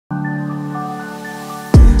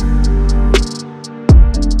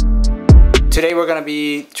Today we're going to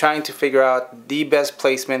be trying to figure out the best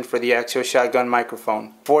placement for the actual shotgun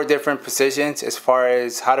microphone. 4 different positions as far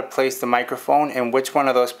as how to place the microphone and which one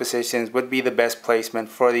of those positions would be the best placement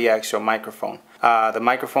for the actual microphone. The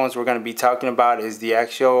microphones we're going to be talking about is the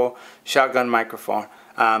actual shotgun microphone.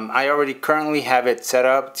 I already currently have it set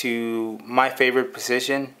up to my favorite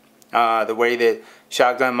position. The way that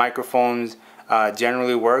shotgun microphones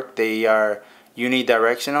generally work, they are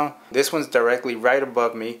unidirectional. This one's directly right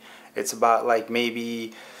above me. It's about like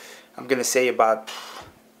maybe, I'm gonna say about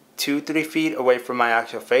 2-3 feet away from my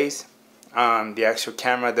actual face. The actual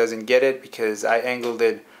camera doesn't get it because I angled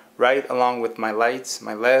it right along with my lights,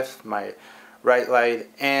 my left, my right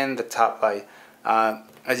light, and the top light.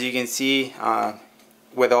 As you can see,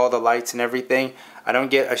 with all the lights and everything, I don't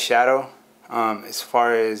get a shadow as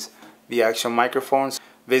far as the actual microphones.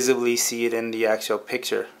 Visibly see it in the actual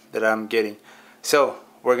picture that I'm getting. So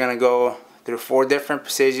we're gonna go through 4 different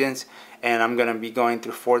positions, and I'm gonna be going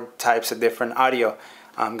through 4 types of different audio.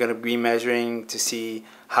 I'm gonna be measuring to see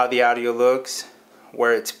how the audio looks,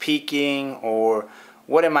 where it's peaking, or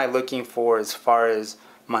what am I looking for as far as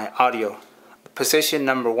my audio. Position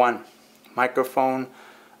number 1, microphone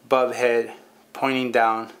above head, pointing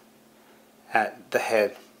down at the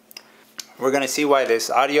head. We're gonna see why this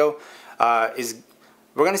audio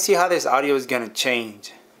we're gonna see how this audio is gonna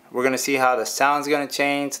change. We're going to see how the sound's going to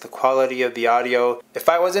change, the quality of the audio. If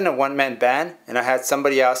I wasn't a one-man band and I had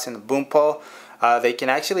somebody else in the boom pole, they can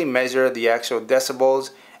actually measure the actual decibels,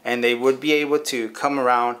 and they would be able to come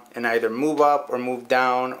around and either move up or move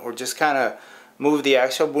down, or just kind of move the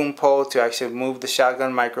actual boom pole to actually move the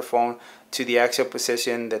shotgun microphone to the actual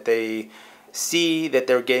position that they see that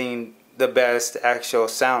they're getting the best actual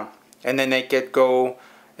sound. And then they could go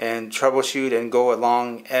and troubleshoot and go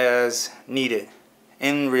along as needed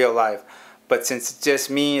in real life. But since it's just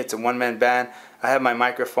me, it's a one-man band, I have my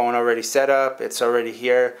microphone already set up, it's already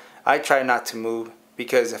here. I try not to move,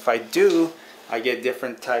 because if I do, I get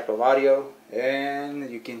different type of audio. And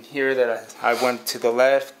you can hear that I went to the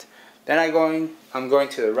left, then I'm going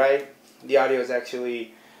to the right. The audio is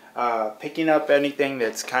actually picking up anything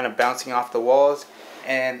that's kind of bouncing off the walls.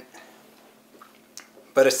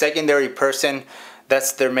 But a secondary person,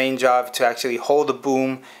 that's their main job, to actually hold the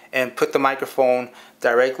boom and put the microphone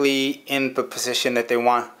directly in the position that they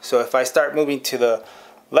want. So if I start moving to the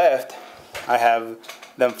left, I have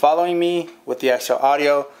them following me with the actual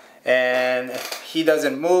audio, and if he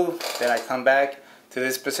doesn't move, then I come back to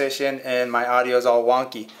this position and my audio is all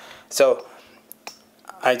wonky. So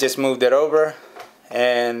I just moved it over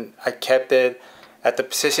and I kept it at the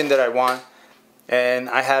position that I want, and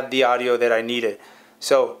I have the audio that I needed.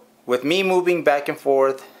 So with me moving back and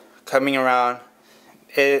forth, coming around,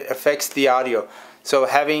 it affects the audio. So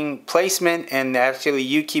having placement and actually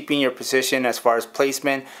you keeping your position as far as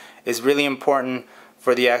placement is really important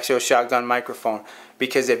for the actual shotgun microphone,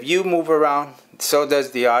 because if you move around, so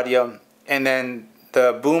does the audio, and then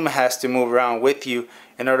the boom has to move around with you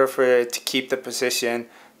in order for it to keep the position,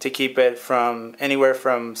 to keep it from anywhere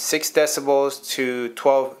from 6 decibels to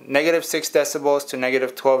 -6 decibels to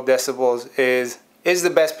 -12 decibels is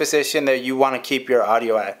the best position that you want to keep your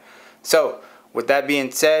audio at. So with that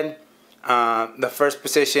being said, the first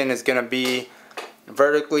position is going to be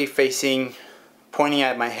vertically facing, pointing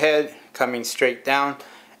at my head, coming straight down,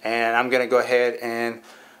 and I'm going to go ahead and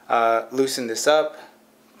loosen this up,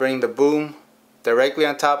 bring the boom directly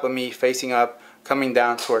on top of me, facing up, coming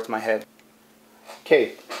down towards my head.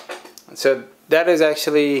 Okay, so that is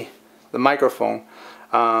actually the microphone,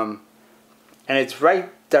 and it's right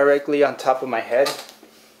directly on top of my head.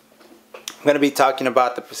 I'm going to be talking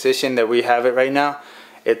about the position that we have it right now.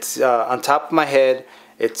 It's on top of my head,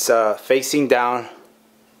 it's facing down,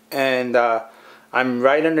 and I'm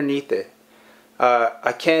right underneath it.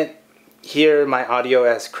 I can't hear my audio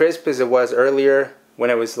as crisp as it was earlier when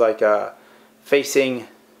it was like facing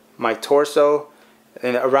my torso,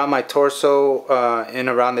 and around my torso and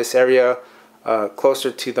around this area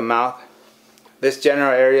closer to the mouth. This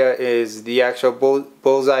general area is the actual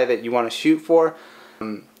bullseye that you want to shoot for.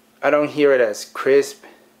 I don't hear it as crisp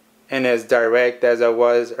and as direct as I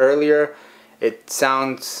was earlier. It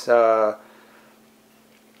sounds,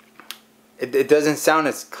 it doesn't sound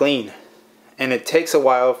as clean, and it takes a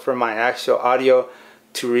while for my actual audio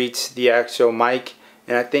to reach the actual mic,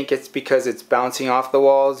 and I think it's because it's bouncing off the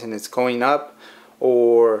walls and it's going up,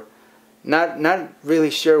 or not really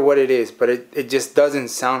sure what it is, but it just doesn't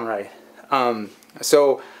sound right.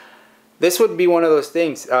 So this would be one of those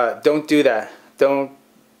things. Don't do that. Don't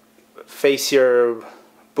face your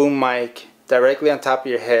boom mic directly on top of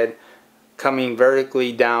your head, coming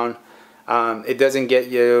vertically down. It doesn't get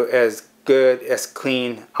you as good, as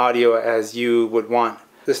clean audio as you would want.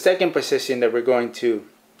 The second position that we're going to,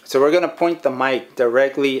 so we're going to point the mic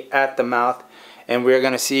directly at the mouth, and we're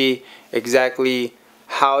going to see exactly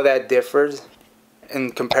how that differs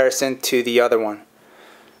in comparison to the other one.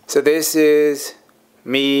 So this is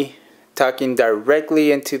me talking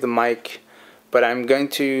directly into the mic, but I'm going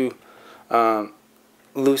to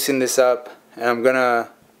loosen this up, and I'm going to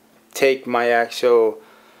take my actual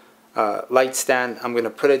light stand, I'm going to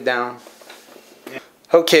put it down.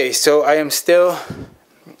 Okay, so I am still,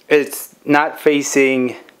 it's not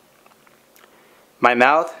facing my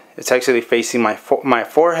mouth, it's actually facing my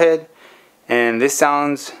forehead, and this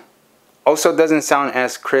sounds, also doesn't sound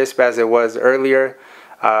as crisp as it was earlier,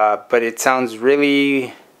 but it sounds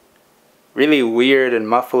really weird and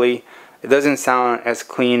muffly. It doesn't sound as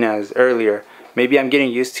clean as earlier. Maybe I'm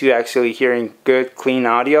getting used to actually hearing good clean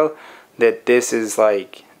audio, that this is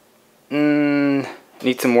like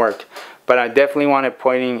needs some work. But I definitely want it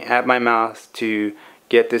pointing at my mouth to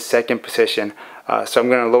get this second position. So I'm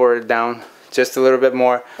going to lower it down just a little bit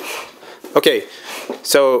more. Okay,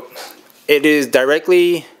 so it is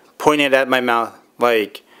directly pointed at my mouth,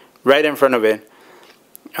 like right in front of it.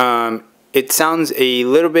 It sounds a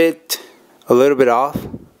little bit off.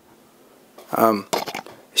 It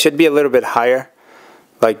should be a little bit higher,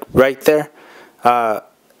 like right there. I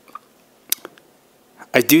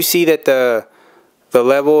do see that the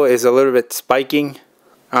level is a little bit spiking.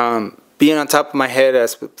 Being on top of my head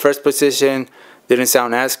as first position didn't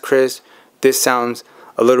sound as crisp. This sounds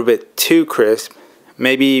a little bit too crisp.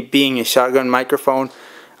 Maybe being a shotgun microphone,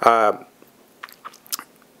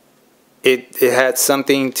 it had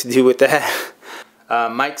something to do with that.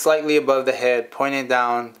 Mic slightly above the head, pointed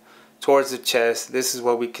down towards the chest. This is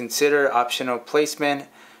what we consider optional placement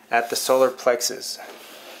at the solar plexus.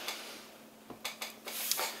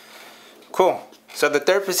 Cool. So the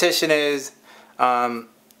third position is the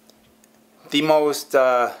most,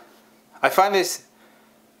 I find this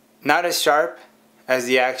not as sharp as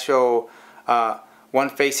the actual one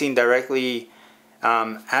facing directly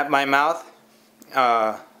at my mouth,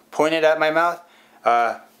 pointed at my mouth.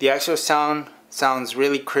 The actual sound sounds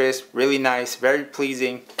really crisp, really nice, very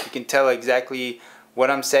pleasing. You can tell exactly what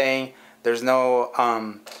I'm saying. There's no,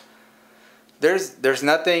 there's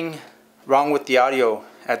nothing wrong with the audio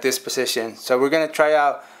at this position. So we're gonna try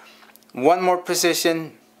out one more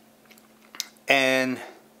position, and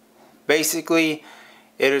basically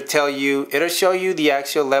it'll show you the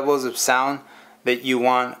actual levels of sound that you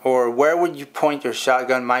want, or where would you point your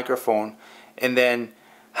shotgun microphone, and then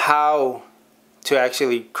how to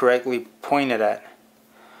actually correctly point it at.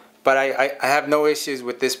 But I have no issues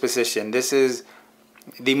with this position. This is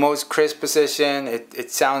the most crisp position.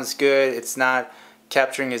 It sounds good. It's not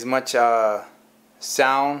capturing as much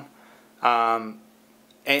sound. None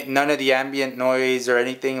of the ambient noise or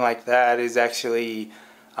anything like that is actually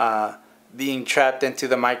being trapped into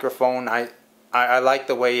the microphone. I like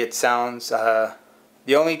the way it sounds.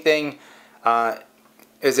 The only thing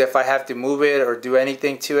is if I have to move it or do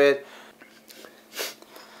anything to it.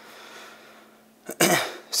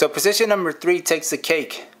 So position number 3 takes the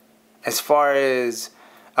cake as far as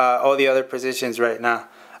all the other positions right now.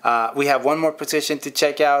 We have one more position to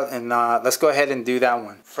check out, and let's go ahead and do that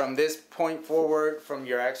one. From this point forward, from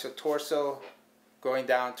your actual torso, going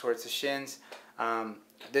down towards the shins,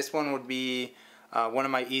 this one would be one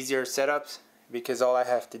of my easier setups, because all I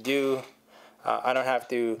have to do, I don't have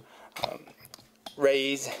to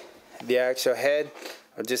raise the actual head.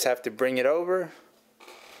 I just have to bring it over,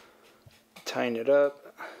 tighten it up,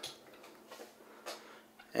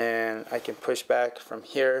 and I can push back from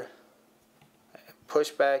here,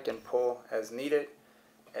 push back and pull as needed,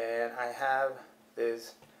 and I have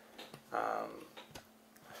this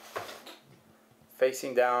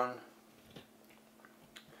facing down,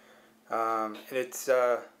 and it's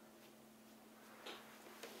as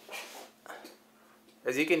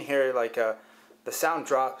you can hear, like the sound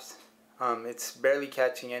drops. It's barely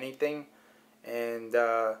catching anything, and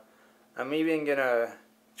I'm even gonna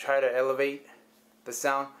try to elevate the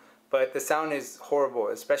sound, but the sound is horrible,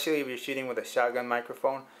 especially if you're shooting with a shotgun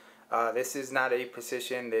microphone. This is not a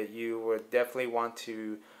position that you would definitely want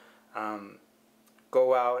to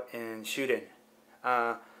go out and shoot in.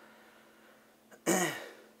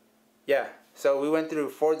 Yeah, so we went through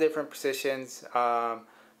 4 different positions.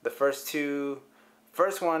 The first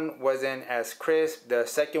one wasn't as crisp, the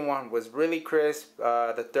second one was really crisp,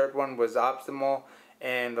 the third one was optimal,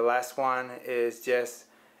 and the last one is just,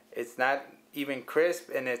 it's not even crisp,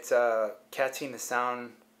 and it's catching the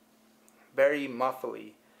sound very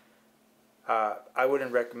muffly. I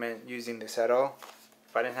wouldn't recommend using this at all.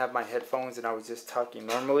 if I didn't have my headphones and I was just talking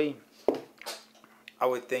normally, I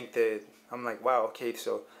would think that I'm like, wow, okay,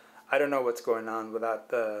 so I don't know what's going on without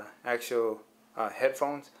the actual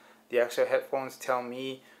headphones. The actual headphones tell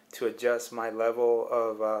me to adjust my level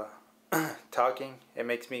of talking. It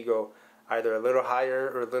makes me go either a little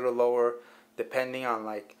higher or a little lower depending on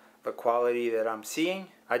like the quality that I'm seeing.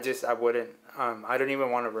 I wouldn't, I don't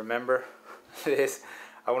even want to remember this.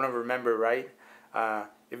 I want to remember right.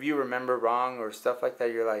 If you remember wrong or stuff like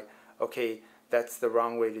that, you're like, okay, that's the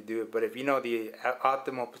wrong way to do it. But if you know the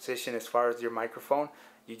optimal position as far as your microphone,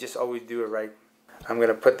 you just always do it right. I'm going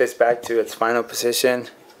to put this back to its final position.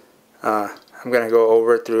 I'm going to go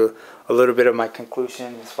over through a little bit of my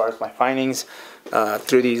conclusion as far as my findings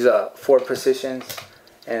through these 4 positions.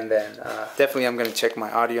 And then definitely I'm going to check my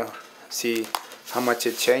audio, see how much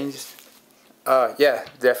it changed. Yeah,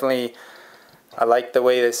 definitely I like the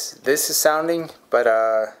way this is sounding, but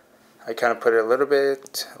I kind of put it a little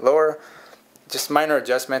bit lower. Just minor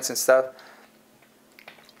adjustments and stuff.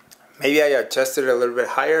 Maybe I adjusted it a little bit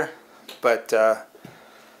higher, but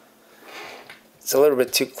it's a little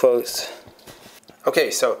bit too close.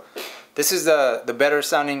 Okay, so this is the better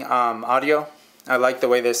sounding audio. I like the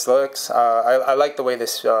way this looks. I like the way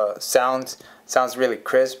this sounds. Sounds really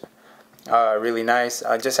crisp, really nice.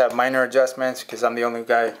 I just have minor adjustments because I'm the only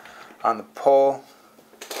guy on the pole,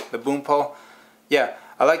 the boom pole. Yeah,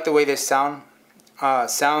 I like the way this sounds.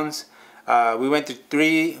 We went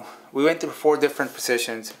through 4 different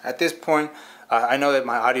positions. At this point, I know that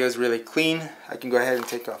my audio is really clean. I can go ahead and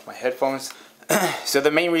take off my headphones. So the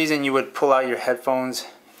main reason you would pull out your headphones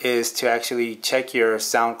is to actually check your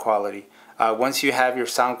sound quality. Once you have your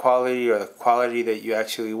sound quality or the quality that you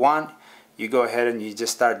actually want, you go ahead and you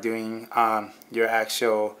just start doing your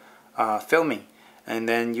actual filming. And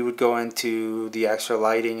then you would go into the actual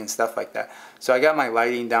lighting and stuff like that. So I got my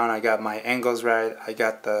lighting down, I got my angles right, I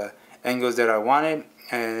got the angles that I wanted,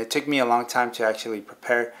 and it took me a long time to actually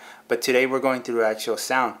prepare. But today we're going through actual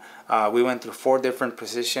sound. We went through 4 different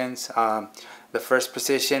positions. The first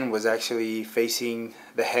position was actually facing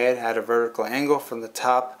the head at a vertical angle from the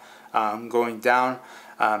top going down.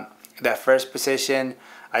 That first position,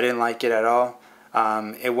 I didn't like it at all.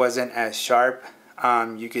 It wasn't as sharp.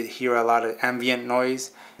 You could hear a lot of ambient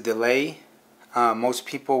noise, delay. Most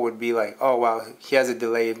people would be like, oh wow, he has a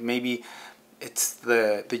delay. Maybe it's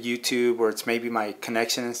the YouTube, or it's maybe my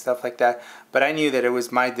connection and stuff like that. But I knew that it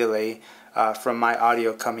was my delay from my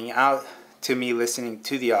audio coming out to me listening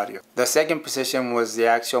to the audio. The second position was the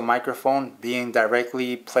actual microphone being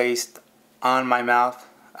directly placed on my mouth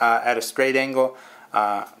at a straight angle,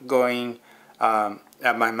 going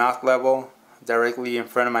at my mouth level, directly in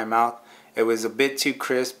front of my mouth. It was a bit too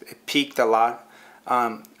crisp. It peaked a lot.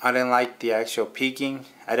 I didn't like the actual peaking.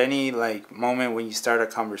 At any like moment when you start a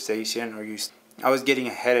conversation, or I was getting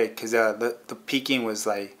a headache because the peaking was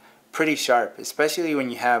like pretty sharp, especially when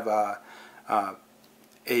you have a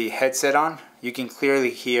headset on. You can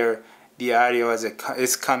clearly hear the audio as it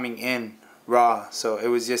is coming in raw. So it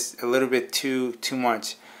was just a little bit too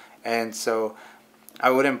much, and so I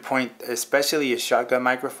wouldn't point, especially a shotgun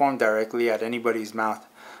microphone, directly at anybody's mouth.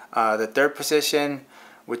 The third position,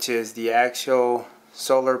 which is the actual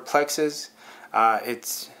solar plexus,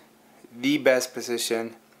 it's the best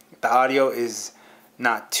position. The audio is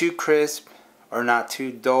not too crisp or not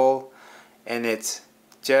too dull, and it's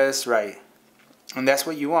just right. And that's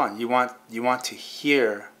what you want. You want to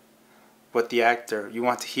hear what the actor, you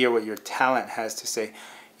want to hear what your talent has to say.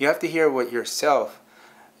 You have to hear what yourself,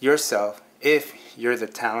 if you're the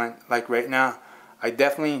talent. Like right now, I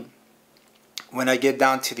definitely, when I get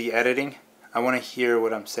down to the editing, I want to hear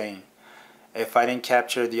what I'm saying. If I didn't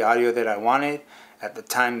capture the audio that I wanted at the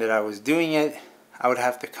time that I was doing it, I would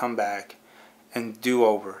have to come back and do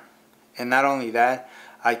over. And not only that,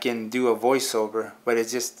 I can do a voiceover, but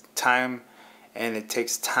it's just time, and it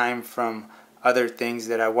takes time from other things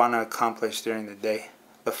that I want to accomplish during the day.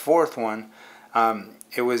 The fourth one,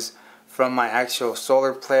 it was from my actual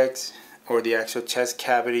solar plex, or the actual chest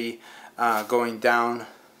cavity, going down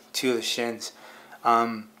to the shins.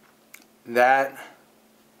 That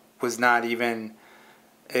was not even,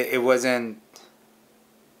 it wasn't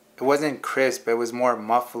crisp. It was more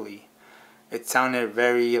muffly. It sounded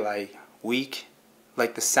very like weak,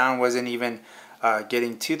 like the sound wasn't even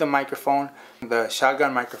getting to the microphone. The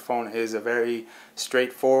shotgun microphone is a very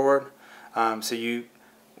straightforward, so you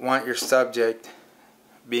want your subject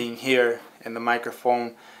being here in the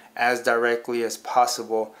microphone as directly as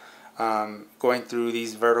possible, going through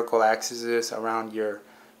these vertical axes around your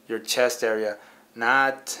chest area.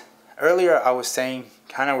 Not, earlier I was saying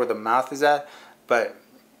kind of where the mouth is at, but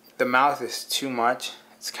the mouth is too much.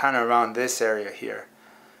 It's kind of around this area here.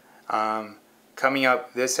 Coming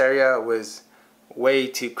up this area was way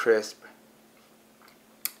too crisp,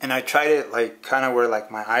 and I tried it like kind of where like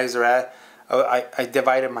my eyes are at. I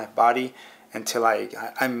divided my body until I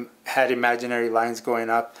had imaginary lines going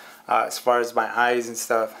up as far as my eyes and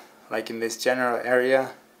stuff, like in this general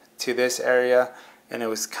area to this area, and it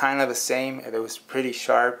was kind of the same, and it was pretty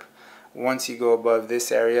sharp. Once you go above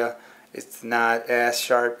this area, it's not as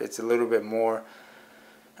sharp, it's a little bit more.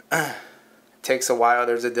 It takes a while,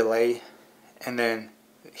 there's a delay, and then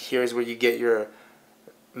here's where you get your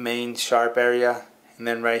main sharp area, and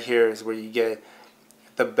then right here is where you get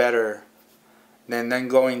the better. Then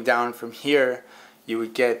going down from here, you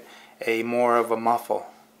would get a more of a muffle,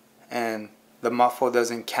 and the muffle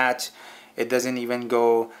doesn't catch. It doesn't even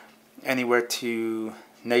go anywhere to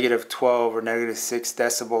 -12 or -6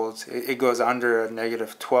 decibels. It goes under a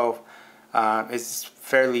 -12. It's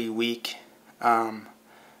fairly weak.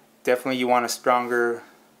 Definitely you want a stronger,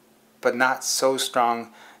 but not so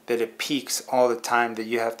strong that it peaks all the time that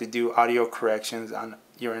you have to do audio corrections on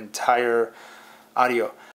your entire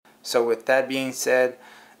audio. So with that being said,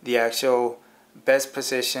 the actual best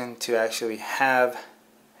position to actually have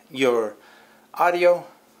your audio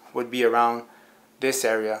would be around this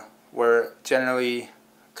area, where generally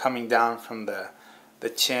coming down from the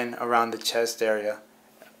chin around the chest area,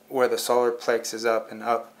 where the solar plex is up and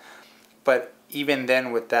up. But even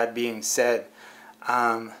then, with that being said,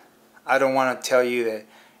 I don't want to tell you that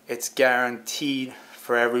it's guaranteed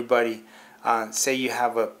for everybody. Say you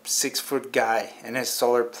have a 6-foot guy and his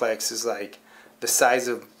solar plex is like the size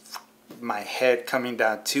of my head coming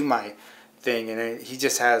down to my thing, and he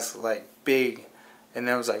just has like big, and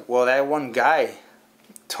then I was like, well, that one guy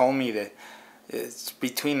told me that it's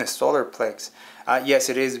between the solar plex. Yes,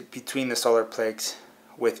 it is between the solar plex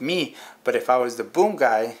with me, but if I was the boom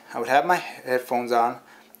guy, I would have my headphones on,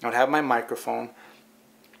 I would have my microphone,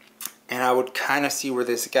 and I would kind of see where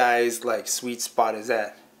this guy's like sweet spot is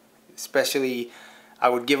at. Especially, I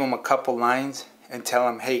would give him a couple lines and tell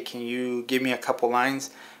him, hey, can you give me a couple lines?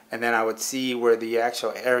 And then I would see where the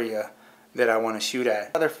actual area that I want to shoot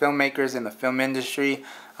at. Other filmmakers in the film industry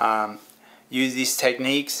use these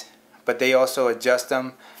techniques, but they also adjust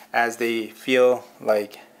them as they feel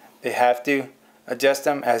like they have to adjust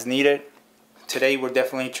them as needed. Today we're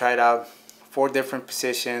definitely tried out 4 different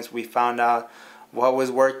positions. We found out what was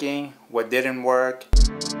working, what didn't work.